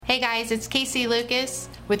Hey guys, it's Casey Lucas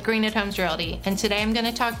with Green at Homes Realty, and today I'm going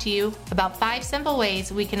to talk to you about 5 simple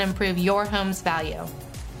ways we can improve your home's value.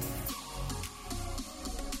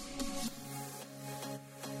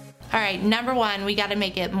 Alright, number 1, we got to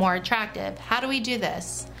make it more attractive. How do we do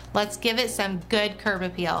this? Let's give it some good curb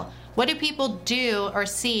appeal. What do people do or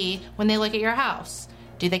see when they look at your house?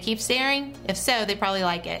 Do they keep staring? If so, they probably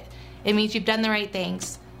like it. It means you've done the right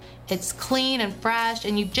things. It's clean and fresh,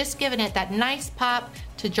 and you've just given it that nice pop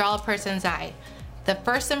to draw a person's eye. The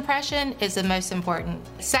first impression is the most important.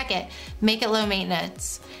 Second, make it low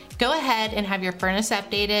maintenance. Go ahead and have your furnace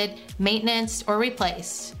updated, maintenance, or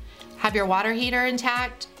replaced. Have your water heater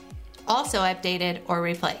intact, also updated or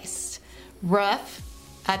replaced. Roof,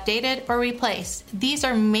 updated or replaced. These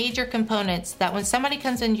are major components that when somebody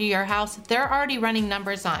comes into your house, they're already running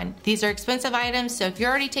numbers on. These are expensive items, so if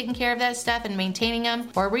you're already taking care of that stuff and maintaining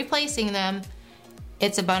them or replacing them,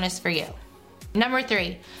 it's a bonus for you. Number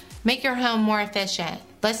 3, make your home more efficient.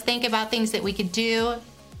 Let's think about things that we could do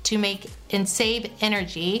to make and save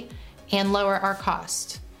energy and lower our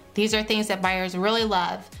cost. These are things that buyers really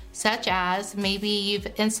love, such as maybe you've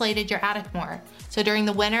insulated your attic more. So during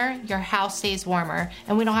the winter, your house stays warmer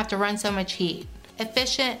and we don't have to run so much heat.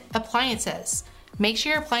 Efficient appliances. Make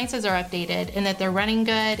sure your appliances are updated and that they're running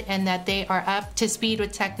good and that they are up to speed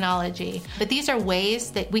with technology. But these are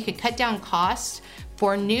ways that we could cut down costs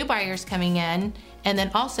for new buyers coming in and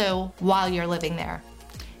then also while you're living there.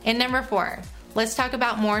 And number 4, let's talk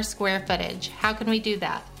about more square footage. How can we do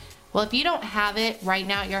that? Well, if you don't have it right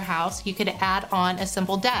now at your house, you could add on a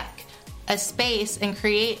simple deck, a space, and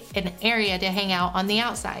create an area to hang out on the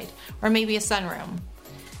outside, or maybe a sunroom.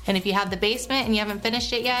 And if you have the basement and you haven't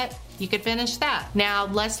finished it yet, you could finish that. Now,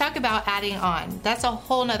 let's talk about adding on. That's a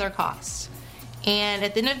whole nother cost. And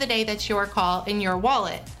at the end of the day, that's your call and your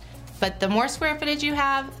wallet. But the more square footage you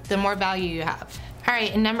have, the more value you have. All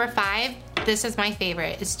right, and number 5, this is my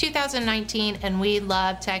favorite. It's 2019 and we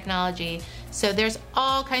love technology. So there's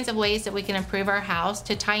all kinds of ways that we can improve our house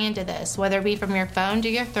to tie into this, whether it be from your phone to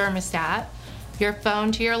your thermostat, your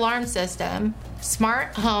phone to your alarm system.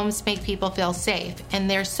 Smart homes make people feel safe, and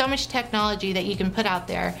there's so much technology that you can put out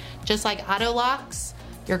there, just like auto locks,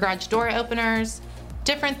 your garage door openers,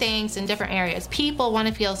 different things in different areas. People want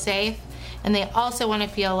to feel safe, and they also want to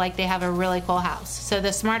feel like they have a really cool house. So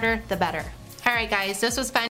the smarter, the better. All right, guys, this was fun.